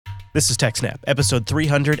This is TechSNAP, episode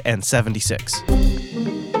 376.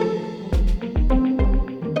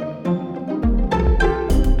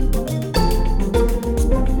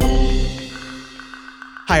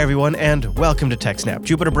 Hi, everyone, and welcome to TechSNAP,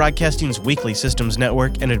 Jupiter Broadcasting's weekly systems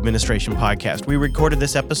network and administration podcast. We recorded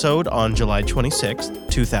this episode on July 26th,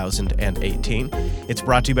 2018. It's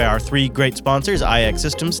brought to you by our three great sponsors, iX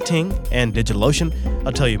Systems, Ting, and DigitalOcean.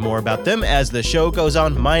 I'll tell you more about them as the show goes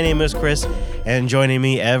on. My name is Chris, and joining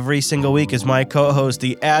me every single week is my co-host,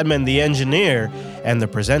 the admin, the engineer, and the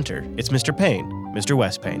presenter. It's Mr. Payne, Mr.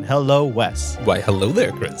 Wes Payne. Hello, Wes. Why, hello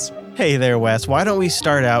there, Chris. Hey there, Wes. Why don't we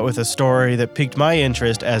start out with a story that piqued my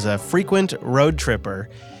interest as a frequent road tripper?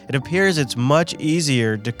 It appears it's much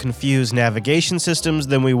easier to confuse navigation systems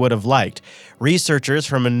than we would have liked. Researchers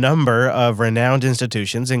from a number of renowned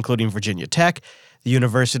institutions, including Virginia Tech, the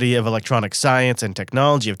University of Electronic Science and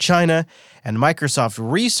Technology of China, and Microsoft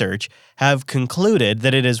Research, have concluded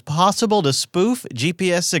that it is possible to spoof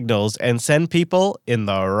GPS signals and send people in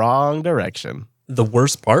the wrong direction. The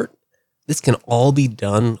worst part? This can all be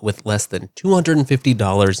done with less than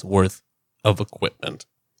 $250 worth of equipment.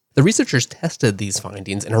 The researchers tested these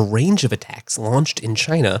findings in a range of attacks launched in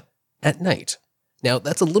China at night. Now,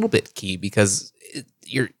 that's a little bit key because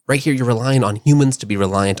you're relying on humans to be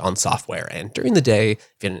reliant on software. And during the day,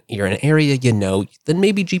 if you're in an area you know, then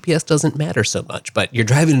maybe GPS doesn't matter so much. But you're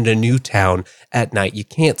driving into a new town at night, you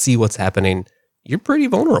can't see what's happening, you're pretty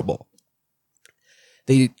vulnerable.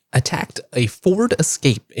 They attacked a Ford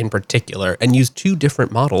Escape in particular and used two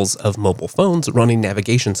different models of mobile phones running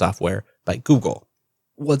navigation software by Google.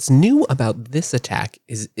 What's new about this attack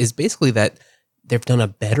is basically that they've done a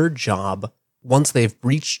better job once they've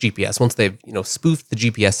breached GPS, once they've spoofed the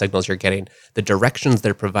GPS signals you're getting, the directions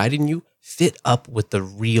they're providing you fit up with the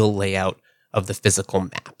real layout of the physical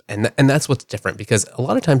map. And that's what's different, because a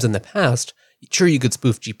lot of times in the past, sure, you could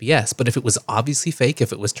spoof GPS, but if it was obviously fake,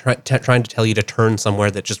 if it was trying to tell you to turn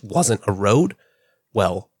somewhere that just wasn't a road,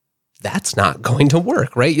 well, that's not going to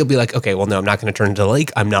work, right? You'll be like, okay, well, no, I'm not going to turn into a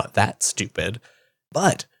lake. I'm not that stupid.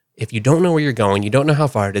 But if you don't know where you're going, you don't know how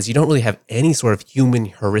far it is, you don't really have any sort of human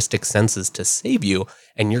heuristic senses to save you,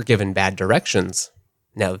 and you're given bad directions,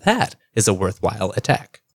 now that is a worthwhile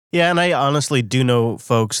attack. Yeah, and I honestly do know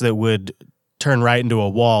folks that would turn right into a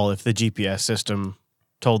wall if the GPS system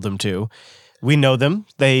told them to. We know them.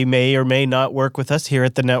 They may or may not work with us here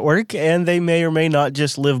at the network, and they may or may not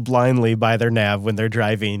just live blindly by their nav when they're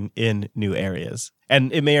driving in new areas.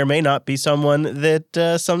 And it may or may not be someone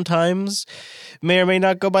that sometimes may or may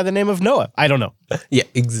not go by the name of Noah. I don't know. Yeah,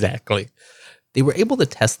 exactly. They were able to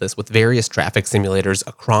test this with various traffic simulators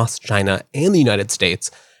across China and the United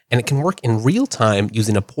States, and it can work in real time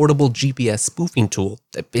using a portable GPS spoofing tool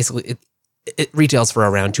that basically it retails for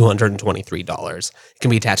around $223. It can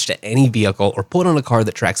be attached to any vehicle or put on a car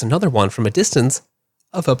that tracks another one from a distance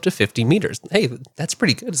of up to 50 meters. Hey, that's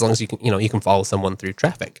pretty good as long as you can follow someone through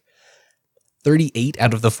traffic. 38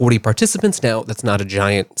 out of the 40 participants, now that's not a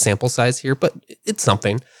giant sample size here, but it's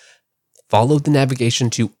something, followed the navigation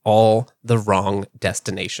to all the wrong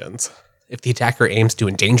destinations. If the attacker aims to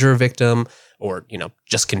endanger a victim or,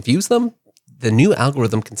 just confuse them, the new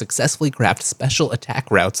algorithm can successfully craft special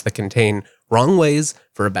attack routes that contain wrong ways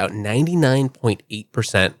for about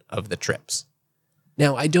 99.8% of the trips.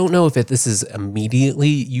 Now, I don't know if this is immediately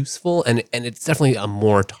useful, and it's definitely a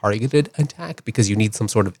more targeted attack because you need some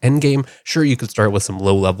sort of endgame. Sure, you could start with some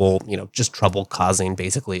low-level, just trouble causing,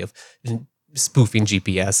 basically, of spoofing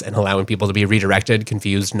GPS and allowing people to be redirected,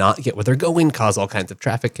 confused, not get where they're going, cause all kinds of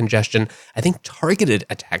traffic congestion. I think targeted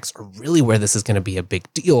attacks are really where this is going to be a big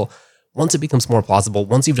deal once it becomes more plausible,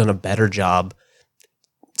 once you've done a better job.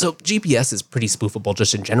 So GPS is pretty spoofable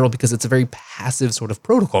just in general because it's a very passive sort of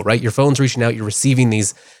protocol, right? Your phone's reaching out, you're receiving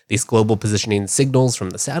these global positioning signals from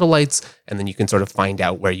the satellites, and then you can sort of find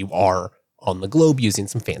out where you are on the globe using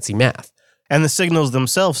some fancy math. And the signals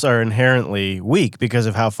themselves are inherently weak because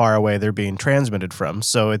of how far away they're being transmitted from,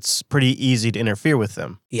 so it's pretty easy to interfere with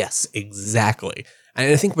them. Yes, exactly.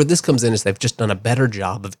 And I think where this comes in is they've just done a better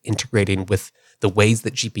job of integrating with the ways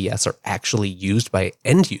that GPS are actually used by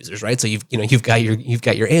end users, right? So you've got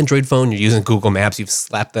your Android phone, you're using Google Maps, you've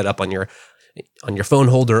slapped that up on your phone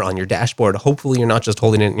holder, on your dashboard. Hopefully you're not just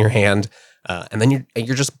holding it in your hand, and then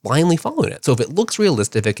you're just blindly following it. So if it looks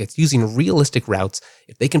realistic, if it's using realistic routes,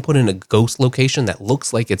 if they can put in a ghost location that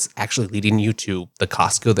looks like it's actually leading you to the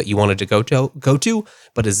Costco that you wanted to go to,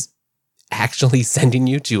 but is actually sending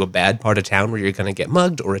you to a bad part of town where you're going to get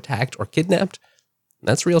mugged or attacked or kidnapped,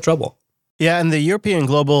 that's real trouble. Yeah, and the European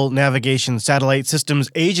Global Navigation Satellite Systems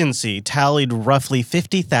Agency tallied roughly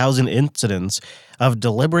 50,000 incidents of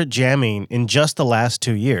deliberate jamming in just the last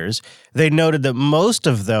 2 years. They noted that most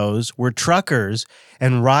of those were truckers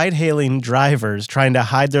and ride-hailing drivers trying to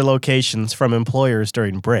hide their locations from employers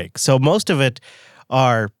during breaks. So most of it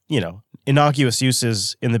are, innocuous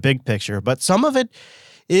uses in the big picture, but some of it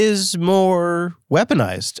is more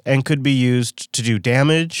weaponized and could be used to do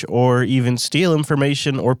damage or even steal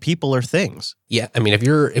information or people or things. Yeah, I mean, if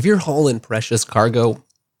you're hauling precious cargo,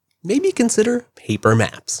 maybe consider paper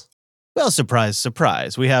maps. Well, surprise,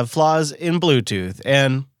 surprise, we have flaws in Bluetooth,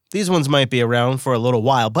 and these ones might be around for a little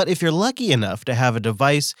while, but if you're lucky enough to have a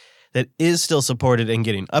device that is still supported and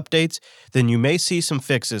getting updates, then you may see some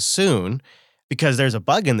fixes soon, because there's a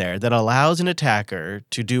bug in there that allows an attacker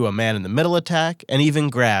to do a man-in-the-middle attack and even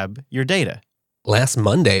grab your data. Last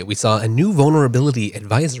Monday, we saw a new vulnerability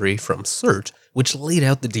advisory from CERT, which laid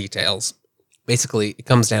out the details. Basically, it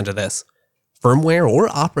comes down to this. Firmware or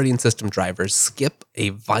operating system drivers skip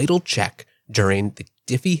a vital check during the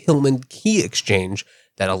Diffie-Hellman key exchange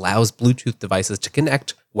that allows Bluetooth devices to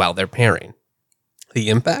connect while they're pairing. The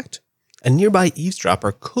impact? A nearby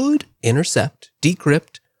eavesdropper could intercept,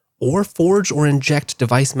 decrypt, or forge or inject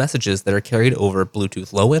device messages that are carried over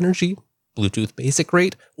Bluetooth low energy, Bluetooth basic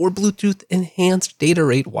rate, or Bluetooth enhanced data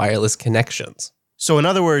rate wireless connections. So in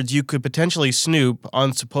other words, you could potentially snoop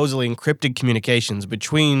on supposedly encrypted communications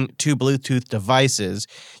between two Bluetooth devices.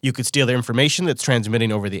 You could steal their information that's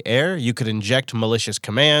transmitting over the air. You could inject malicious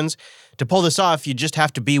commands. To pull this off, you just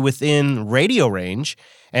have to be within radio range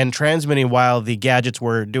and transmitting while the gadgets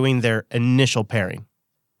were doing their initial pairing.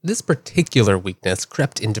 This particular weakness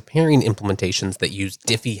crept into pairing implementations that use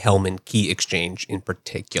Diffie-Hellman key exchange in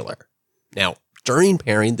particular. Now, during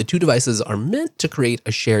pairing, the two devices are meant to create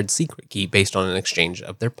a shared secret key based on an exchange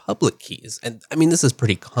of their public keys. And I mean, this is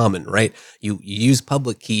pretty common, right? You use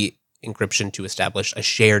public key encryption to establish a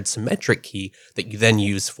shared symmetric key that you then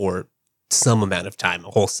use for some amount of time, a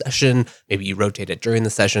whole session, maybe you rotate it during the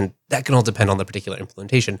session. That can all depend on the particular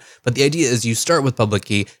implementation. But the idea is you start with public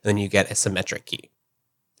key, and then you get a symmetric key.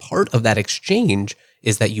 Part of that exchange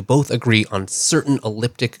is that you both agree on certain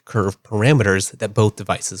elliptic curve parameters that both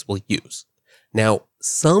devices will use. Now,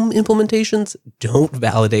 some implementations don't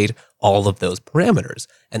validate all of those parameters,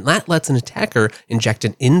 and that lets an attacker inject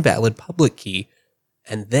an invalid public key,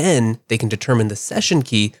 and then they can determine the session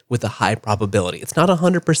key with a high probability. It's not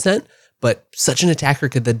 100%, but such an attacker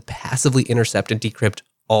could then passively intercept and decrypt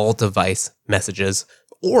all device messages,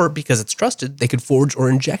 or because it's trusted, they could forge or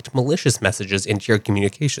inject malicious messages into your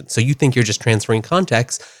communication. So you think you're just transferring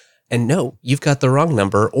contacts, and no, you've got the wrong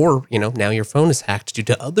number, or, now your phone is hacked due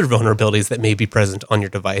to other vulnerabilities that may be present on your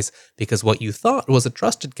device because what you thought was a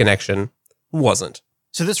trusted connection wasn't.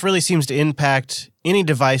 So this really seems to impact any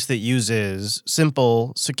device that uses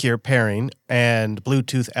simple, secure pairing and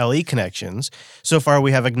Bluetooth LE connections. So far,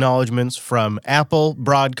 we have acknowledgments from Apple,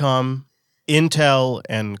 Broadcom, Intel,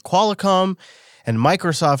 and Qualcomm, and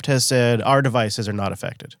Microsoft has said our devices are not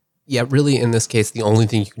affected. Yeah, really, in this case, the only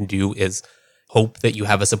thing you can do is hope that you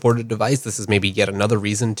have a supported device. This is maybe yet another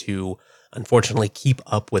reason to, unfortunately, keep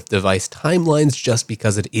up with device timelines, just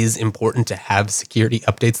because it is important to have security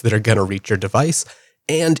updates that are going to reach your device.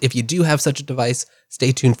 And if you do have such a device,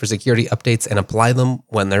 stay tuned for security updates and apply them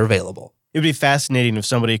when they're available. It would be fascinating if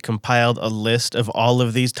somebody compiled a list of all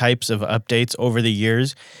of these types of updates over the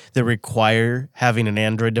years that require having an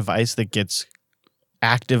Android device that gets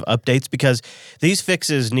active updates, because these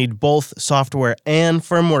fixes need both software and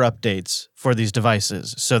firmware updates for these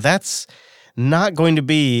devices. So that's not going to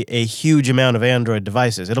be a huge amount of Android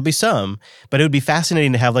devices. It'll be some, but it would be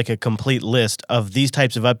fascinating to have like a complete list of these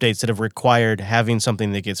types of updates that have required having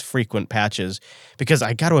something that gets frequent patches. Because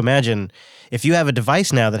I got to imagine if you have a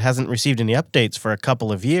device now that hasn't received any updates for a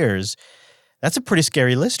couple of years, that's a pretty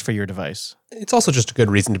scary list for your device. It's also just a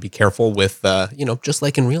good reason to be careful with, just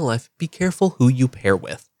like in real life, be careful who you pair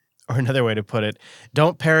with. Or another way to put it,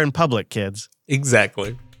 don't pair in public, kids.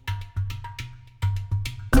 Exactly.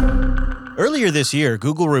 Earlier this year,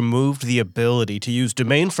 Google removed the ability to use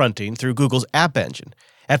domain fronting through Google's App Engine.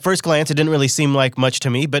 At first glance, it didn't really seem like much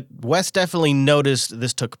to me, but Wes definitely noticed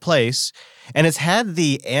this took place, and it's had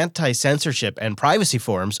the anti-censorship and privacy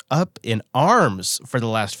forums up in arms for the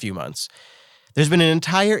last few months. There's been an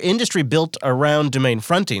entire industry built around domain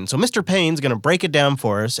fronting, so Mr. Payne's going to break it down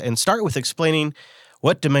for us and start with explaining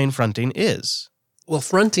what domain fronting is. Well,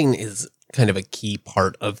 fronting is kind of a key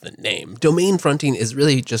part of the name. Domain fronting is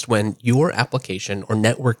really just when your application or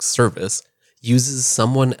network service uses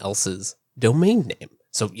someone else's domain name.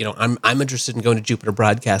 So, I'm interested in going to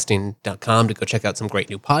jupiterbroadcasting.com to go check out some great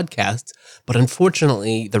new podcasts. But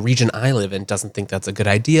unfortunately, the region I live in doesn't think that's a good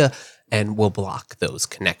idea and will block those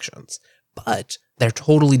connections. But they're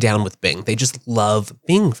totally down with Bing. They just love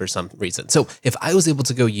Bing for some reason. So if I was able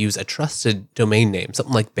to go use a trusted domain name,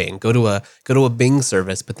 something like Bing, go to a Bing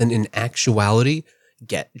service, but then in actuality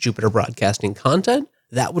get Jupiter Broadcasting content,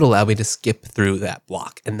 that would allow me to skip through that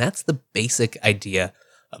block. And that's the basic idea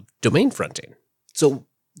of domain fronting. So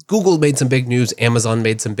Google made some big news. Amazon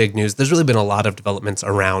made some big news. There's really been a lot of developments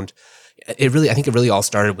around I think it really all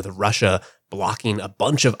started with Russia blocking a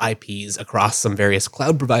bunch of IPs across some various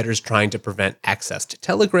cloud providers trying to prevent access to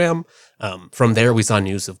Telegram. From there, we saw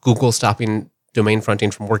news of Google stopping domain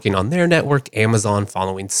fronting from working on their network, Amazon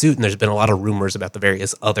following suit, and there's been a lot of rumors about the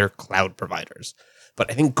various other cloud providers.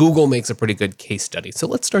 But I think Google makes a pretty good case study. So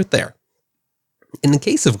let's start there. In the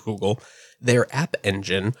case of Google, their app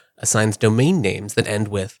engine assigns domain names that end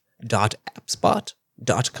with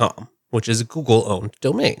 .appspot.com, which is a Google-owned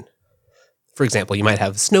domain. For example, you might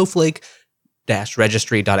have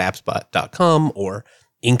snowflake-registry.appspot.com or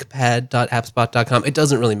inkpad.appspot.com. It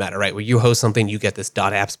doesn't really matter, right? Where you host something, you get this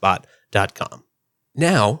 .appspot.com.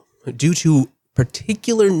 Now, due to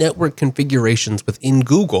particular network configurations within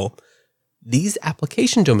Google, these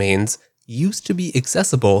application domains used to be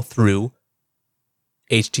accessible through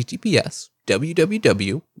https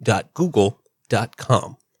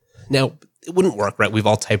www.google.com. Now, it wouldn't work, right? We've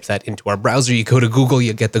all typed that into our browser. You go to Google,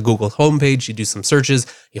 you get the Google homepage, you do some searches,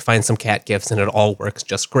 you find some cat gifs, and it all works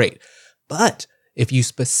just great. But if you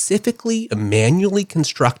specifically manually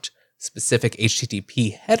construct specific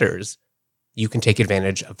HTTP headers, you can take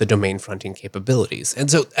advantage of the domain fronting capabilities. And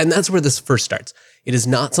that's where this first starts. It is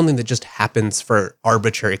not something that just happens for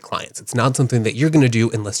arbitrary clients. It's not something that you're going to do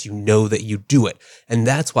unless you know that you do it. And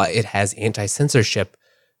that's why it has anti-censorship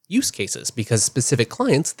use cases, because specific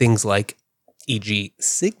clients, things like e.g.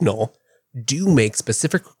 Signal, do make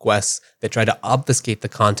specific requests that try to obfuscate the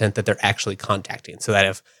content that they're actually contacting. So that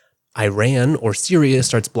if Iran or Syria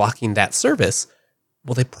starts blocking that service,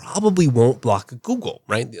 well, they probably won't block Google,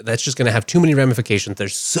 right? That's just going to have too many ramifications.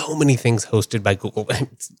 There's so many things hosted by Google,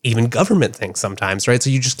 even government things sometimes, right? So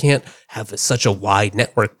you just can't have such a wide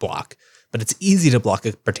network block. But it's easy to block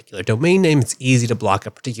a particular domain name. It's easy to block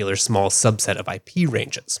a particular small subset of IP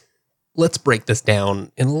ranges. Let's break this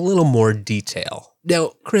down in a little more detail.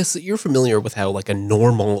 Now, Chris, you're familiar with how like a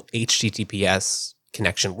normal HTTPS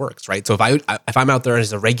connection works, right? So if I'm out there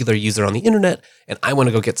as a regular user on the internet and I want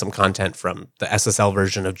to go get some content from the SSL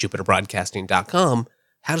version of jupiterbroadcasting.com,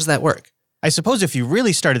 how does that work? I suppose if you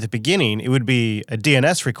really start at the beginning, it would be a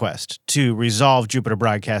DNS request to resolve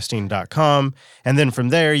jupiterbroadcasting.com, and then from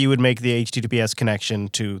there you would make the HTTPS connection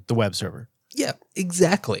to the web server. Yeah,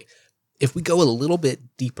 exactly. If we go a little bit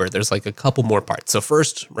deeper, there's like a couple more parts. So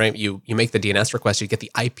first, right, you make the DNS request, you get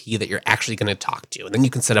the IP that you're actually going to talk to, and then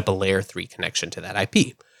you can set up a layer 3 connection to that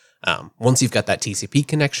IP. Once you've got that TCP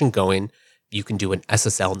connection going, you can do an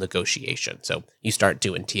SSL negotiation. So you start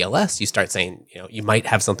doing TLS, you start saying, you might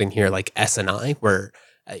have something here like SNI where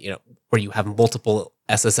you have multiple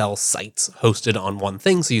SSL sites hosted on one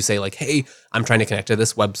thing. So you say like, hey, I'm trying to connect to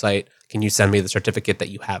this website. Can you send me the certificate that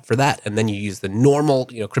you have for that? And then you use the normal,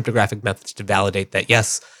 cryptographic methods to validate that,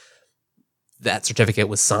 yes, that certificate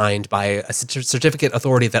was signed by a certificate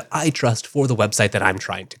authority that I trust for the website that I'm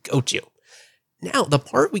trying to go to. Now, the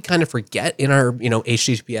part we kind of forget in our,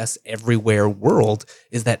 HTTPS everywhere world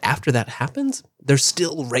is that after that happens, there's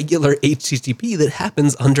still regular HTTP that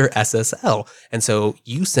happens under SSL. And so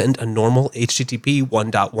you send a normal HTTP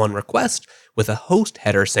 1.1 request with a host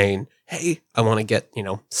header saying, hey, I want to get,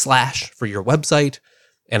 / for your website,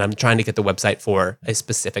 and I'm trying to get the website for a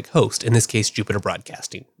specific host, in this case,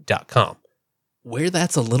 jupiterbroadcasting.com. Where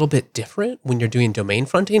that's a little bit different when you're doing domain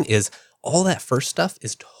fronting is all that first stuff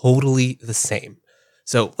is totally the same.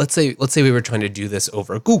 So let's say we were trying to do this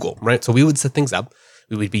over Google, right? So we would set things up.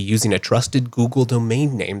 We would be using a trusted Google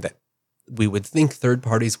domain name that we would think third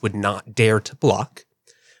parties would not dare to block.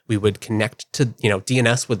 We would connect to,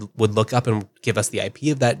 DNS would look up and give us the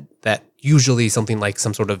IP of that usually something like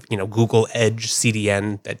some sort of, Google Edge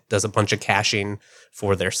CDN that does a bunch of caching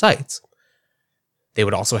for their sites. They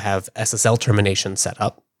would also have SSL termination set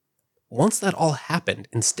up. Once that all happened,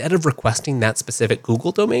 instead of requesting that specific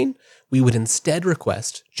Google domain, we would instead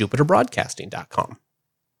request jupiterbroadcasting.com.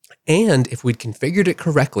 And if we'd configured it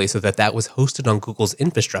correctly so that was hosted on Google's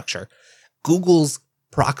infrastructure, Google's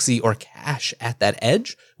proxy or cache at that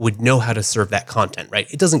edge would know how to serve that content,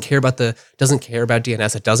 right? It doesn't care about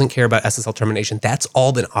DNS, it doesn't care about SSL termination. That's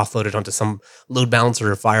all been offloaded onto some load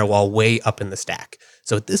balancer or firewall way up in the stack.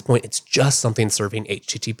 So at this point, it's just something serving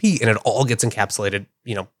HTTP, and it all gets encapsulated,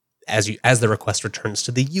 as the request returns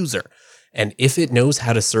to the user. And if it knows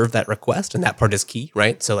how to serve that request, and that part is key,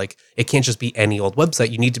 right? So like, it can't just be any old website.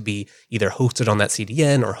 You need to be either hosted on that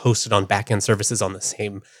CDN or hosted on backend services on the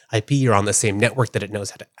same IP or on the same network that it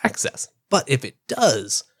knows how to access. But if it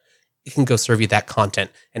does, it can go serve you that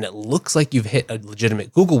content. And it looks like you've hit a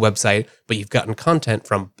legitimate Google website, but you've gotten content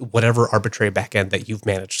from whatever arbitrary backend that you've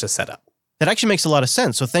managed to set up. That actually makes a lot of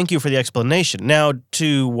sense, so thank you for the explanation. Now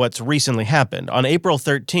to what's recently happened. On April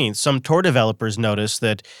 13th, some Tor developers noticed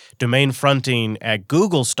that domain fronting at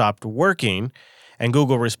Google stopped working, and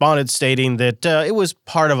Google responded stating that it was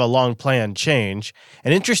part of a long-planned change.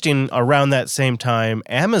 And interesting, around that same time,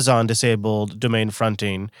 Amazon disabled domain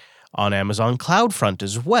fronting on Amazon CloudFront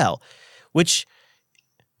as well, which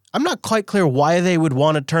I'm not quite clear why they would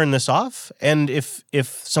want to turn this off, and if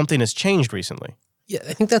something has changed recently. Yeah,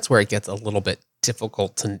 I think that's where it gets a little bit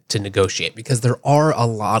difficult to negotiate, because there are a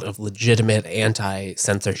lot of legitimate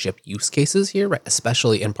anti-censorship use cases here, right?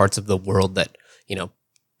 Especially in parts of the world that,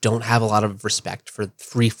 don't have a lot of respect for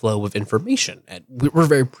free flow of information. And we're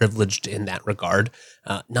very privileged in that regard.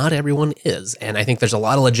 Not everyone is. And I think there's a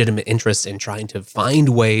lot of legitimate interest in trying to find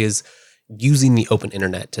ways using the open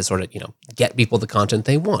internet to sort of, get people the content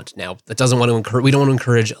they want. Now, that doesn't want to encourage, we don't want to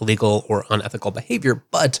encourage illegal or unethical behavior,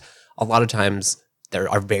 but a lot of times there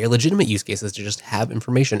are very legitimate use cases to just have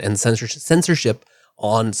information, and censorship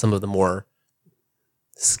on some of the more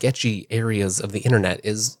sketchy areas of the internet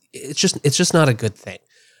it's just not a good thing.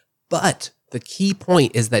 But the key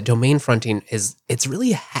point is that domain fronting it's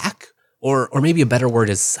really a hack, or maybe a better word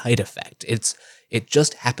is side effect. It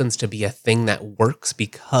just happens to be a thing that works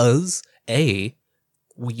because we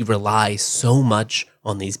rely so much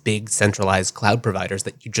on these big centralized cloud providers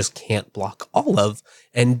that you just can't block all of,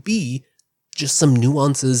 and B, just some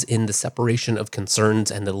nuances in the separation of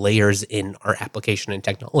concerns and the layers in our application and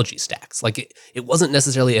technology stacks. Like it wasn't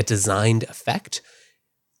necessarily a designed effect.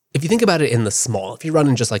 If you think about it in the small, if you run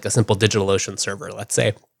in just like a simple DigitalOcean server, let's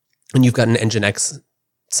say, and you've got an Nginx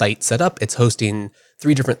site set up, it's hosting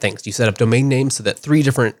 3 different things. You set up domain names so that three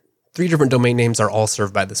different domain names are all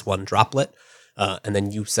served by this one droplet. And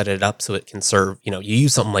then you set it up so it can serve, you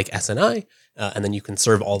use something like SNI, and then you can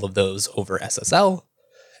serve all of those over SSL.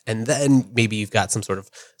 And then maybe you've got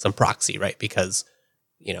some proxy, right? Because,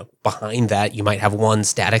 behind that, you might have one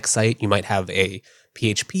static site. You might have a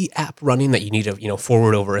PHP app running that you need to,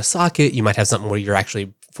 forward over a socket. You might have something where you're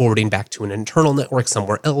actually forwarding back to an internal network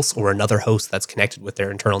somewhere else, or another host that's connected with their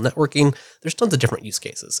internal networking. There's tons of different use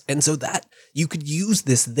cases. And so that you could use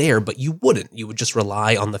this there, but you wouldn't. You would just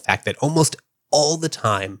rely on the fact that almost all the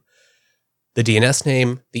time, the DNS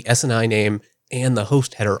name, the SNI name, and the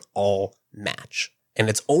host header all match. And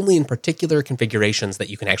it's only in particular configurations that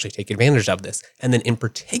you can actually take advantage of this. And then in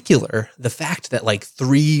particular, the fact that like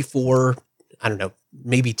 3, 4, I don't know,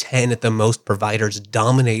 maybe 10 at the most providers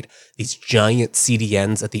dominate these giant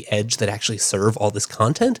CDNs at the edge that actually serve all this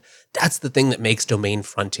content, that's the thing that makes domain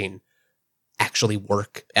fronting actually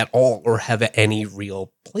work at all or have any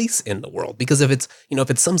real place in the world. Because if it's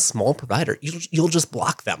some small provider, you'll just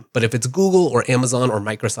block them. But if it's Google or Amazon or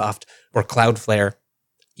Microsoft or Cloudflare,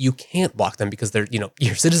 you can't block them because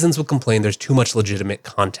your citizens will complain there's too much legitimate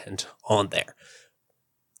content on there.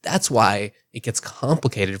 That's why it gets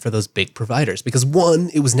complicated for those big providers, because one,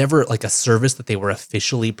 it was never like a service that they were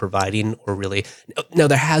officially providing, or really. Now,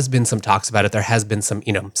 there has been some talks about it. There has been some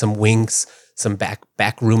winks, some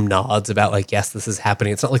backroom nods about like, yes, this is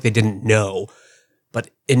happening. It's not like they didn't know, but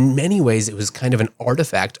in many ways, it was kind of an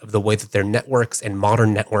artifact of the way that their networks and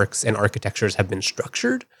modern networks and architectures have been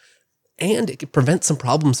structured. And it could prevent some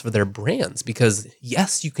problems for their brands, because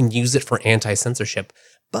yes, you can use it for anti-censorship,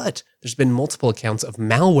 but there's been multiple accounts of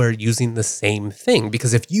malware using the same thing.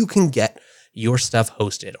 Because if you can get your stuff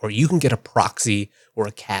hosted, or you can get a proxy or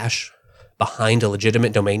a cache behind a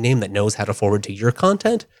legitimate domain name that knows how to forward to your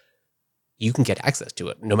content, you can get access to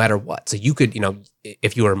it no matter what. So you could,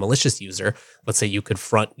 if you were a malicious user, let's say you could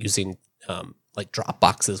front using like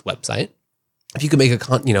Dropbox's website. If you could make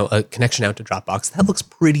a connection out to Dropbox, that looks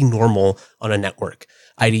pretty normal on a network.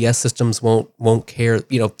 IDS systems won't care.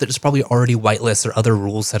 There's probably already whitelists or other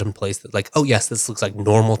rules set in place that like, oh yes, this looks like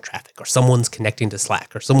normal traffic, or someone's connecting to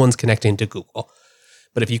Slack, or someone's connecting to Google.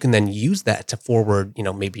 But if you can then use that to forward,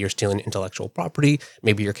 maybe you're stealing intellectual property,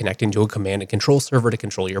 maybe you're connecting to a command and control server to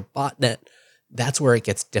control your botnet, that's where it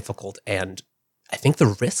gets difficult. And I think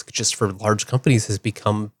the risk just for large companies has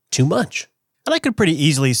become too much. And I could pretty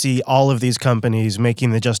easily see all of these companies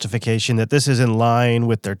making the justification that this is in line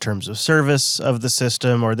with their terms of service of the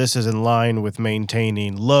system, or this is in line with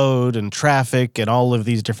maintaining load and traffic and all of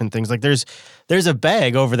these different things. Like there's a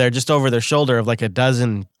bag over there, just over their shoulder, of like a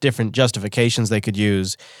dozen different justifications they could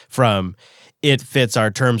use, from it fits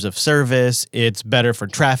our terms of service, it's better for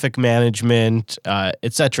traffic management,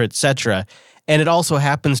 et cetera, et cetera. And it also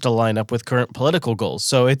happens to line up with current political goals.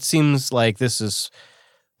 So it seems like this is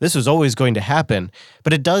always going to happen,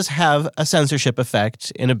 but it does have a censorship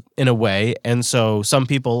effect in a way. And so some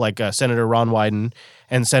people like Senator Ron Wyden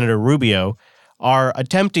and Senator Rubio are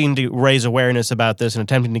attempting to raise awareness about this and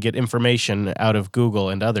attempting to get information out of Google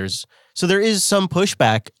and others. So there is some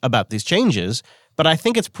pushback about these changes, but I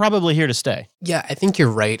think it's probably here to stay. Yeah, I think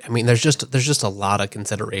you're right. I mean, there's just a lot of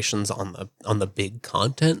considerations on the big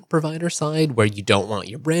content provider side where you don't want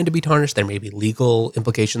your brand to be tarnished. There may be legal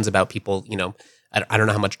implications about people, I don't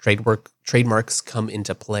know how much trademarks come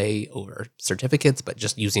into play over certificates, but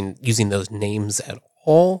just using those names at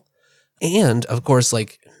all. And of course,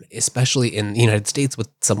 like, especially in the United States with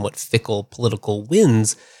somewhat fickle political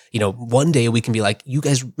winds, one day we can be like, you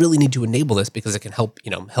guys really need to enable this because it can help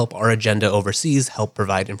our agenda overseas, help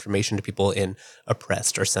provide information to people in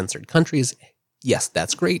oppressed or censored countries. Yes,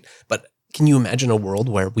 that's great. But can you imagine a world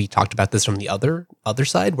where we talked about this from the other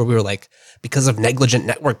side, where we were like, because of negligent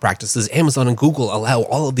network practices, Amazon and Google allow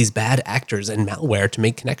all of these bad actors and malware to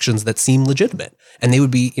make connections that seem legitimate, and they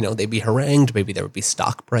would be, they'd be harangued. Maybe there would be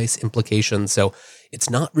stock price implications. So it's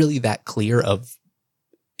not really that clear.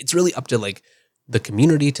 It's really up to like the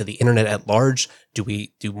community, to the internet at large. Do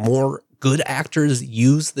more good actors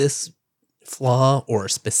use this flaw or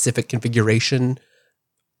specific configuration?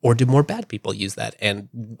 Or do more bad people use that? And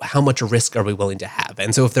how much risk are we willing to have?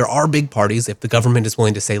 And so if there are big parties, if the government is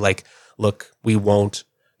willing to say like, look, we won't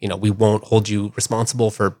hold you responsible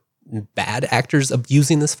for bad actors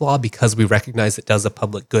abusing this flaw because we recognize it does a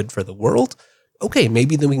public good for the world, okay,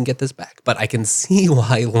 maybe then we can get this back. But I can see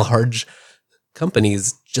why large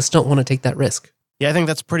companies just don't want to take that risk. Yeah, I think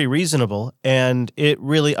that's pretty reasonable, and it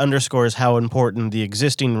really underscores how important the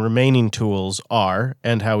existing remaining tools are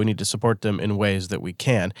and how we need to support them in ways that we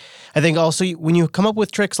can. I think also when you come up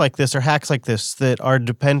with tricks like this or hacks like this that are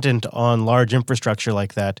dependent on large infrastructure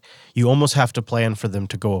like that, you almost have to plan for them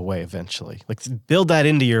to go away eventually. Like, build that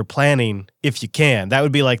into your planning if you can. That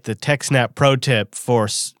would be like the TechSNAP pro tip for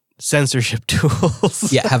censorship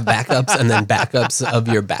tools. Yeah, have backups and then backups of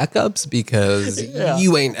your backups, because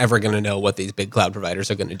you ain't ever going to know what these big cloud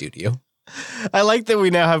providers are going to do to you. I like that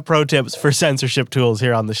we now have pro tips for censorship tools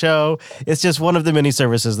here on the show. It's just one of the many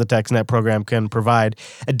services the TechSNAP program can provide.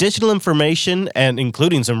 Additional information, and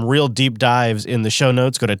including some real deep dives in the show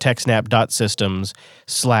notes, go to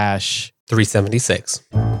techsnap.systems/376.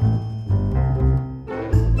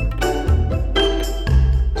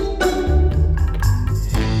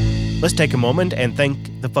 Let's take a moment and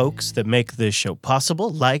thank the folks that make this show possible,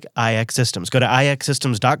 like iX Systems. Go to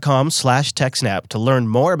ixsystems.com/TechSNAP to learn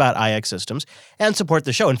more about iX Systems and support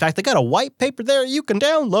the show. In fact, they got a white paper there you can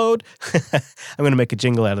download. I'm going to make a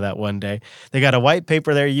jingle out of that one day. They got a white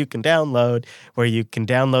paper there you can download, where you can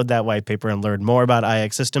download that white paper and learn more about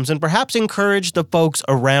iX Systems and perhaps encourage the folks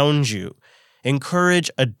around you. Encourage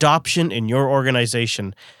adoption in your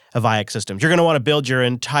organization of iX Systems. You're going to want to build your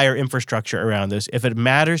entire infrastructure around this. If it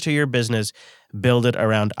matters to your business, build it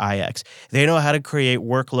around iX. They know how to create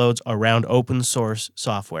workloads around open source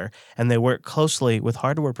software, and they work closely with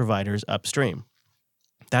hardware providers upstream.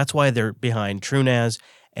 That's why they're behind TrueNAS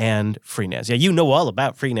and FreeNAS. Yeah, you know all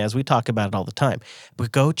about FreeNAS. We talk about it all the time.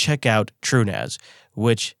 But go check out TrueNAS,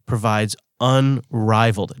 which provides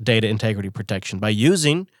unrivaled data integrity protection by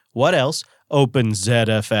using, what else?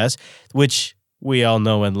 OpenZFS, which we all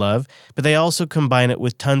know and love, but they also combine it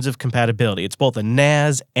with tons of compatibility. It's both a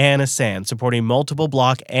NAS and a SAN, supporting multiple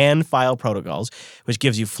block and file protocols, which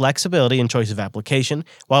gives you flexibility and choice of application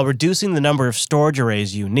while reducing the number of storage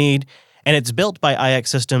arrays you need. And it's built by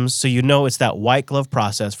iX Systems, so you know it's that white glove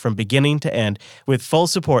process from beginning to end, with full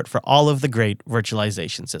support for all of the great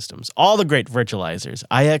virtualization systems, all the great virtualizers.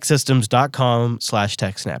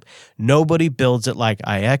 ixsystems.com/TechSNAP. Nobody builds it like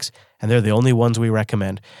iX, and they're the only ones we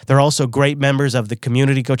recommend. They're also great members of the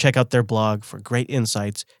community. Go check out their blog for great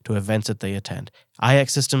insights to events that they attend.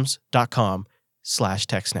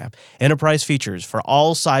 ixsystems.com/TechSNAP. Enterprise features for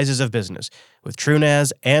all sizes of business, with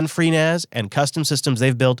TrueNAS and FreeNAS and custom systems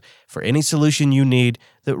they've built for any solution you need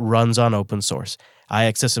that runs on open source.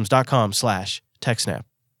 ixsystems.com/TechSNAP.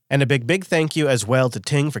 And a big thank you as well to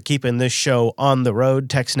Ting for keeping this show on the road,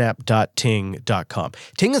 techsnap.ting.com.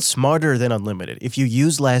 Ting is smarter than unlimited. If you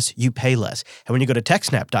use less, you pay less. And when you go to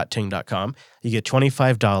techsnap.ting.com, you get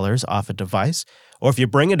 $25 off a device. Or if you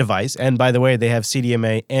bring a device, and by the way, they have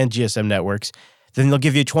CDMA and GSM networks, then they'll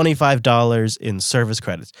give you $25 in service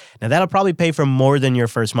credits. Now, that'll probably pay for more than your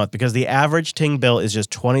first month because the average Ting bill is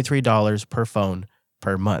just $23 per phone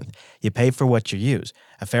per month. You pay for what you use,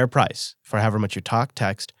 a fair price for however much you talk,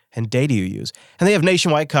 text, and data you use. And they have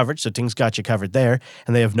nationwide coverage, so Ting's got you covered there.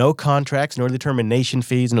 And they have no contracts, no termination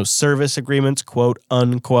fees, no service agreements, quote,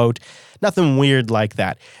 unquote. Nothing weird like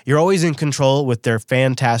that. You're always in control with their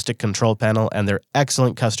fantastic control panel and their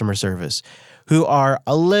excellent customer service, who are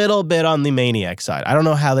a little bit on the maniac side. I don't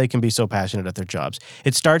know how they can be so passionate at their jobs.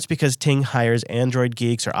 It starts because Ting hires Android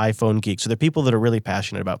geeks or iPhone geeks. So they're people that are really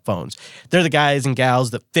passionate about phones. They're the guys and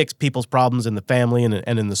gals that fix people's problems in the family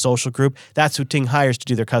and in the social group. That's who Ting hires to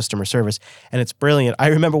do their customer service. And it's brilliant. I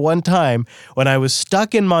remember one time when I was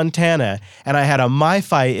stuck in Montana and I had a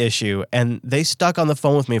MiFi issue and they stuck on the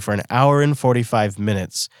phone with me for an hour and 45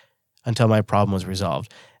 minutes until my problem was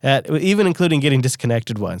resolved, even including getting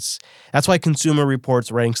disconnected once. That's why Consumer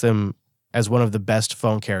Reports ranks them as one of the best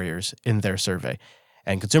phone carriers in their survey.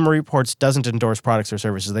 And Consumer Reports doesn't endorse products or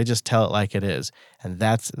services. They just tell it like it is. And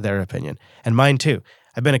that's their opinion. And mine too.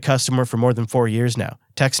 I've been a customer for more than 4 years now.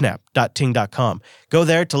 TechSNAP.ting.com. Go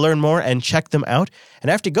there to learn more and check them out. And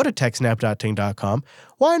after you go to TechSNAP.ting.com,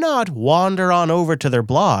 why not wander on over to their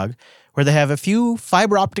blog, where they have a few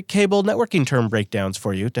fiber optic cable networking term breakdowns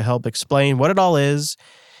for you to help explain what it all is,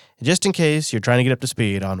 just in case you're trying to get up to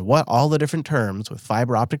speed on what all the different terms with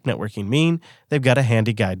fiber optic networking mean. They've got a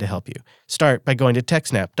handy guide to help you. Start by going to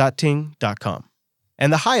techsnap.ting.com.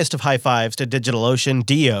 And the highest of high fives to DigitalOcean,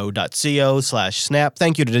 do.co/snap.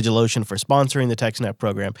 Thank you to DigitalOcean for sponsoring the TechSNAP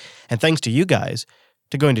program. And thanks to you guys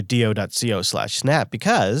to going to do.co/snap,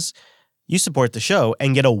 because you support the show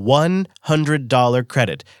and get a $100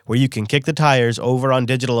 credit where you can kick the tires over on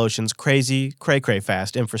DigitalOcean's crazy, cray-cray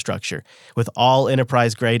fast infrastructure with all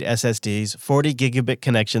enterprise-grade SSDs, 40 gigabit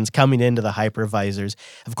connections coming into the hypervisors.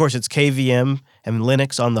 Of course, it's KVM and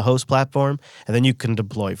Linux on the host platform, and then you can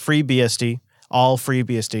deploy free BSD, all free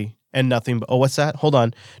BSD, and nothing but... Oh, what's that? Hold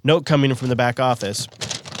on. Note coming from the back office.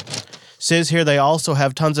 Says here they also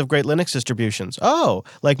have tons of great Linux distributions. Oh,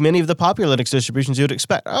 like many of the popular Linux distributions you would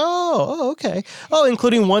expect. Oh, okay. Oh,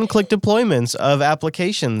 including one-click deployments of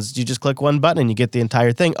applications. You just click one button and you get the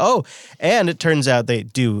entire thing. Oh, and it turns out they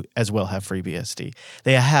do as well have FreeBSD.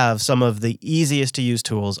 They have some of the easiest to use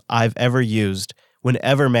tools I've ever used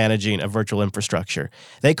whenever managing a virtual infrastructure.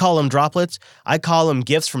 They call them droplets. I call them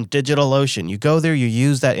gifts from DigitalOcean. You go there, you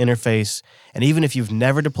use that interface, and even if you've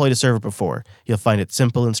never deployed a server before, you'll find it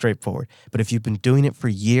simple and straightforward. But if you've been doing it for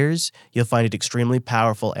years, you'll find it extremely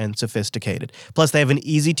powerful and sophisticated. Plus, they have an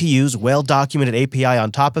easy-to-use, well-documented API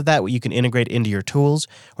on top of that, where you can integrate into your tools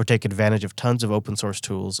or take advantage of tons of open-source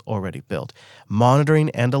tools already built.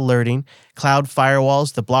 Monitoring and alerting, cloud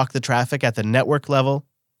firewalls that block the traffic at the network level,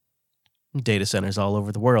 data centers all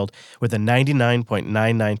over the world with a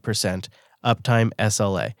 99.99% uptime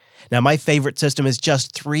SLA. Now, my favorite system is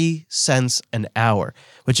just 3 cents an hour,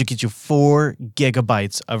 which will get you 4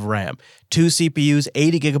 gigabytes of RAM, 2 CPUs,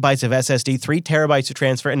 80 gigabytes of SSD, 3 terabytes to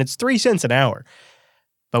transfer, and it's 3 cents an hour.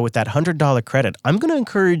 But with that $100 credit, I'm going to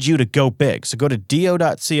encourage you to go big. So go to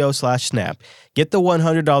do.co/snap, get the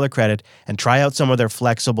 $100 credit, and try out some of their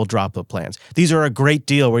flexible droplet plans. These are a great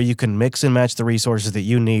deal where you can mix and match the resources that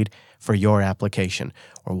you need for your application.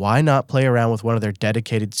 Or why not play around with one of their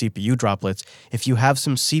dedicated CPU droplets if you have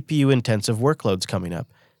some CPU-intensive workloads coming up?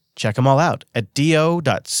 Check them all out at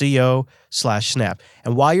do.co/snap.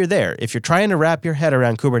 And while you're there, if you're trying to wrap your head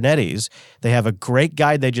around Kubernetes, they have a great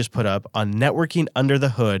guide they just put up on networking under the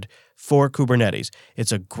hood for Kubernetes.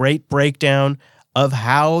 It's a great breakdown of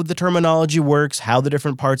how the terminology works, how the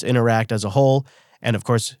different parts interact as a whole. And of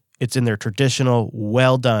course, it's in their traditional,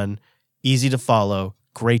 well done, easy to follow,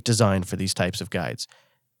 great design for these types of guides.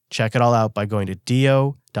 Check it all out by going to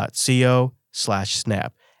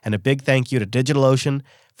do.co/snap. And a big thank you to DigitalOcean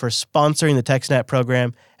for sponsoring the TechSNAP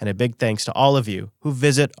program, and a big thanks to all of you who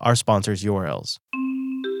visit our sponsors' URLs.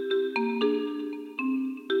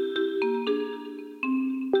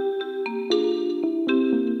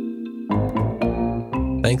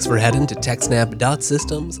 Thanks for heading to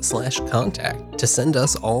techsnap.systems/contact to send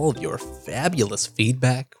us all of your fabulous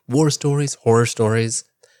feedback, war stories, horror stories,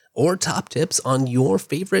 or top tips on your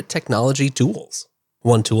favorite technology tools.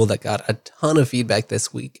 One tool that got a ton of feedback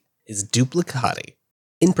this week is Duplicati.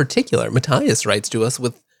 In particular, Matthias writes to us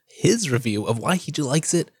with his review of why he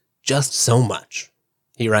likes it just so much.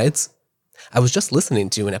 He writes, I was just listening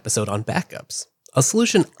to an episode on backups. A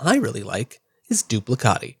solution I really like is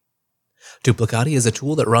Duplicati. Duplicati is a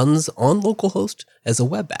tool that runs on localhost as a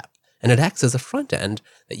web app, and it acts as a front end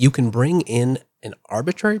that you can bring in an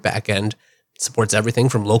arbitrary backend. It supports everything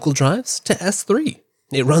from local drives to S3.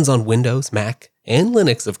 It runs on Windows, Mac, and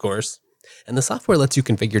Linux, of course. And the software lets you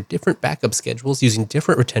configure different backup schedules using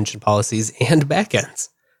different retention policies and backends.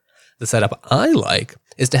 The setup I like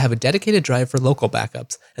is to have a dedicated drive for local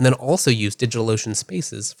backups and then also use DigitalOcean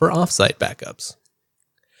spaces for offsite backups.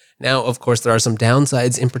 Now, of course, there are some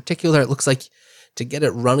downsides. In particular, it looks like to get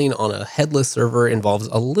it running on a headless server involves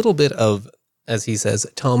a little bit of, as he says,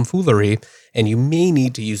 tomfoolery, and you may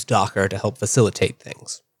need to use Docker to help facilitate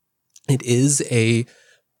things. It is a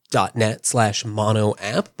 .NET/Mono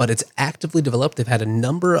app, but it's actively developed. They've had a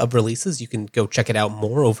number of releases. You can go check it out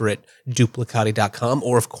more over at duplicati.com,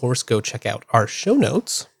 or of course, go check out our show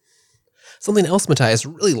notes. Something else Matthias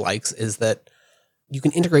really likes is that you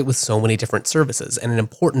can integrate with so many different services, and an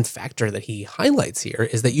important factor that he highlights here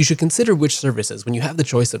is that you should consider which services, when you have the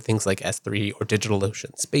choice of things like S3 or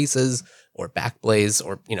DigitalOcean Spaces or Backblaze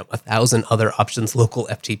or 1,000 other options, local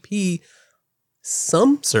FTP.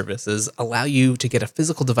 Some services allow you to get a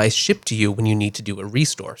physical device shipped to you when you need to do a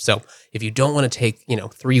restore. So if you don't want to take,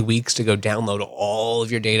 3 weeks to go download all of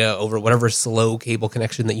your data over whatever slow cable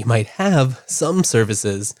connection that you might have, some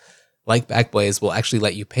services like Backblaze will actually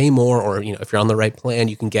let you pay more, or, if you're on the right plan,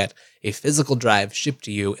 you can get a physical drive shipped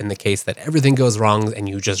to you in the case that everything goes wrong and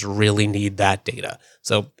you just really need that data.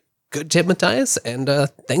 So good tip, Matthias, and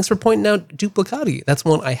thanks for pointing out Duplicati. That's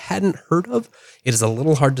one I hadn't heard of. It is a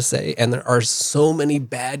little hard to say, and there are so many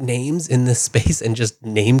bad names in this space and just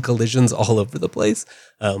name collisions all over the place.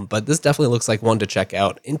 But this definitely looks like one to check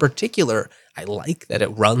out. In particular, I like that it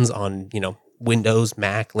runs on, Windows,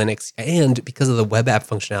 Mac, Linux, and because of the web app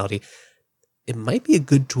functionality, it might be a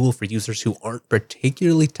good tool for users who aren't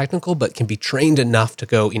particularly technical, but can be trained enough to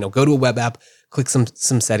go to a web app, click some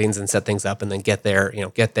settings and set things up, and then get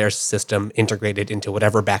their system integrated into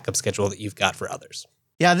whatever backup schedule that you've got for others.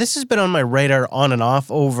 Yeah, this has been on my radar on and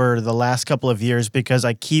off over the last couple of years because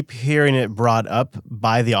I keep hearing it brought up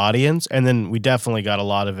by the audience, and then we definitely got a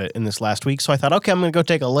lot of it in this last week. So I thought, okay, I'm going to go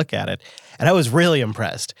take a look at it, and I was really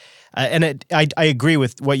impressed. I agree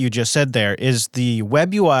with what you just said there, is the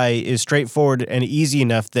web UI is straightforward and easy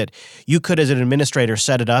enough that you could, as an administrator,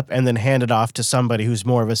 set it up and then hand it off to somebody who's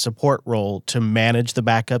more of a support role to manage the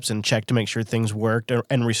backups and check to make sure things worked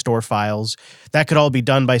and restore files. That could all be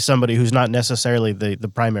done by somebody who's not necessarily the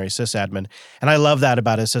primary sysadmin. And I love that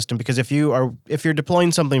about a system, because if you're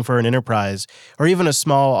deploying something for an enterprise or even a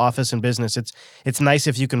small office and business, it's nice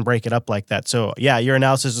if you can break it up like that. So yeah, your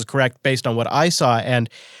analysis is correct based on what I saw, and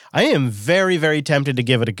I am very, very tempted to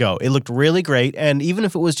give it a go. It looked really great, and even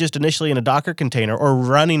if it was just initially in a Docker container or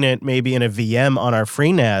running it maybe in a VM on our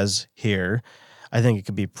FreeNAS here, I think it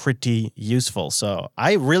could be pretty useful. So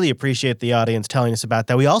I really appreciate the audience telling us about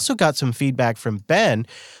that. We also got some feedback from Ben,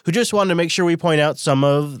 who just wanted to make sure we point out some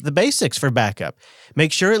of the basics for backup.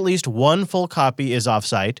 Make sure at least one full copy is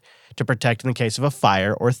offsite to protect in the case of a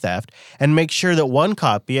fire or theft, and make sure that one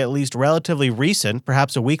copy, at least relatively recent,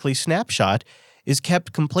 perhaps a weekly snapshot, is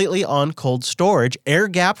kept completely on cold storage,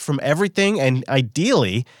 air-gapped from everything, and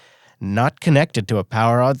ideally not connected to a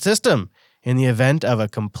power-on system. In the event of a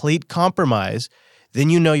complete compromise, then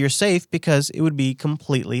you know you're safe because it would be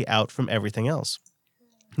completely out from everything else.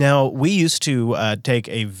 Now, we used to take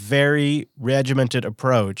a very regimented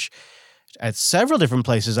approach at several different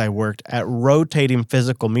places I worked at rotating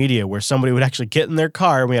physical media, where somebody would actually get in their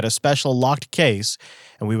car and we had a special locked case,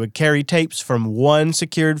 and we would carry tapes from one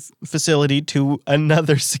secured facility to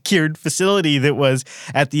another secured facility that was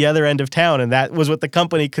at the other end of town, and that was what the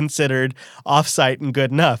company considered offsite and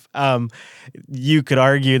good enough. You could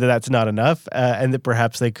argue that that's not enough, and that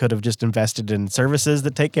perhaps they could have just invested in services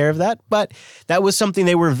that take care of that, but that was something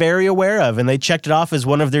they were very aware of, and they checked it off as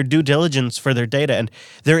one of their due diligence for their data, and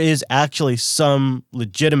there is actually some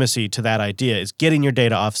legitimacy to that idea, is getting your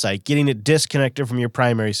data offsite, getting it disconnected from your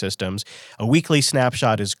primary systems. A weekly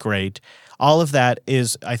snapshot is great. All of that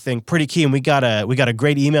is, I think, pretty key. And we got a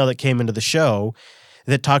great email that came into the show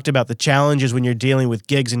that talked about the challenges when you're dealing with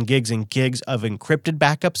gigs and gigs and gigs of encrypted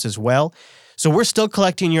backups as well. So we're still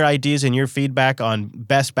collecting your ideas and your feedback on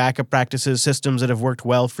best backup practices, systems that have worked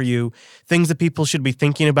well for you, things that people should be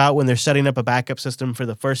thinking about when they're setting up a backup system for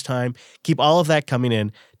the first time. Keep all of that coming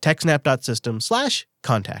in.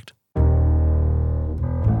 TechSNAP.system/contact.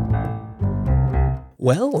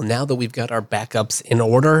 Well, now that we've got our backups in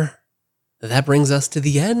order, that brings us to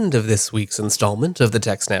the end of this week's installment of the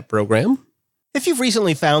TechSNAP program. If you've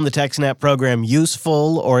recently found the TechSNAP program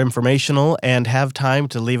useful or informational and have time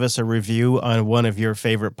to leave us a review on one of your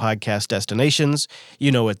favorite podcast destinations,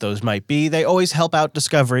 you know what those might be. They always help out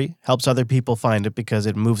discovery, helps other people find it because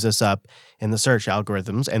it moves us up in the search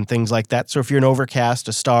algorithms and things like that. So if you're an Overcast,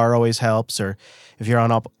 a star always helps, or if you're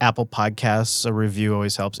on Apple Podcasts, a review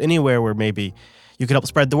always helps. Anywhere where maybe you could help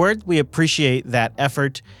spread the word, we appreciate that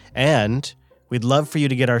effort, and we'd love for you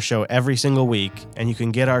to get our show every single week, and you can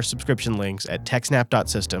get our subscription links at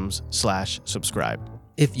techsnap.systems/subscribe.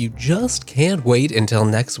 If you just can't wait until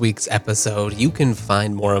next week's episode, you can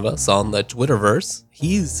find more of us on the Twitterverse.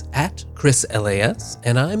 He's at ChrisLAS,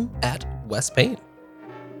 and I'm at Wes Payne.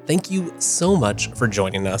 Thank you so much for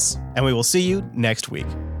joining us. And we will see you next week.